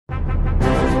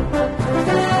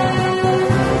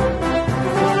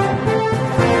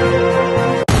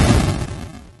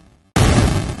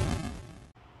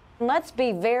let's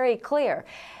be very clear.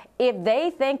 If they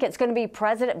think it's going to be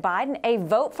President Biden, a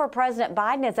vote for President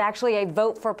Biden is actually a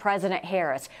vote for President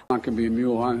Harris. I'm not going to be a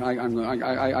mule.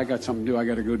 I got something to do. I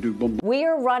got to go do boom. We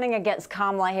are running against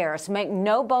Kamala Harris. Make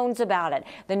no bones about it.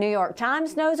 The New York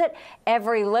Times knows it.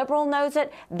 Every liberal knows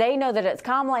it. They know that it's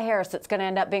Kamala Harris that's going to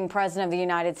end up being President of the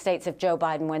United States if Joe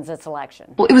Biden wins this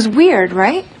election. Well, it was weird,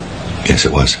 right? Yes,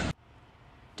 it was.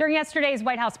 During yesterday's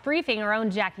White House briefing, our own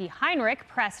Jackie Heinrich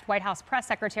pressed White House Press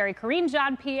Secretary Karine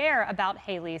Jean-Pierre about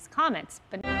Haley's comments.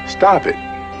 But Stop it.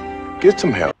 Get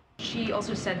some help. She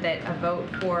also said that a vote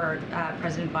for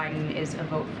President Biden is a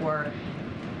vote for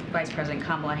Vice President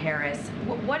Kamala Harris.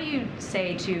 What do you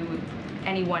say to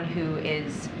anyone who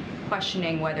is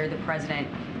questioning whether the president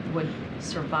would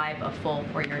survive a full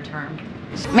 4-year term?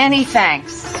 Many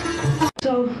thanks.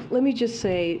 So let me just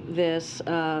say this.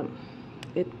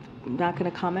 I'm not going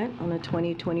to comment on the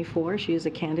 2024. She is a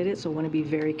candidate, so I want to be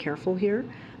very careful here.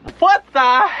 What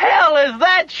the hell is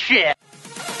that shit?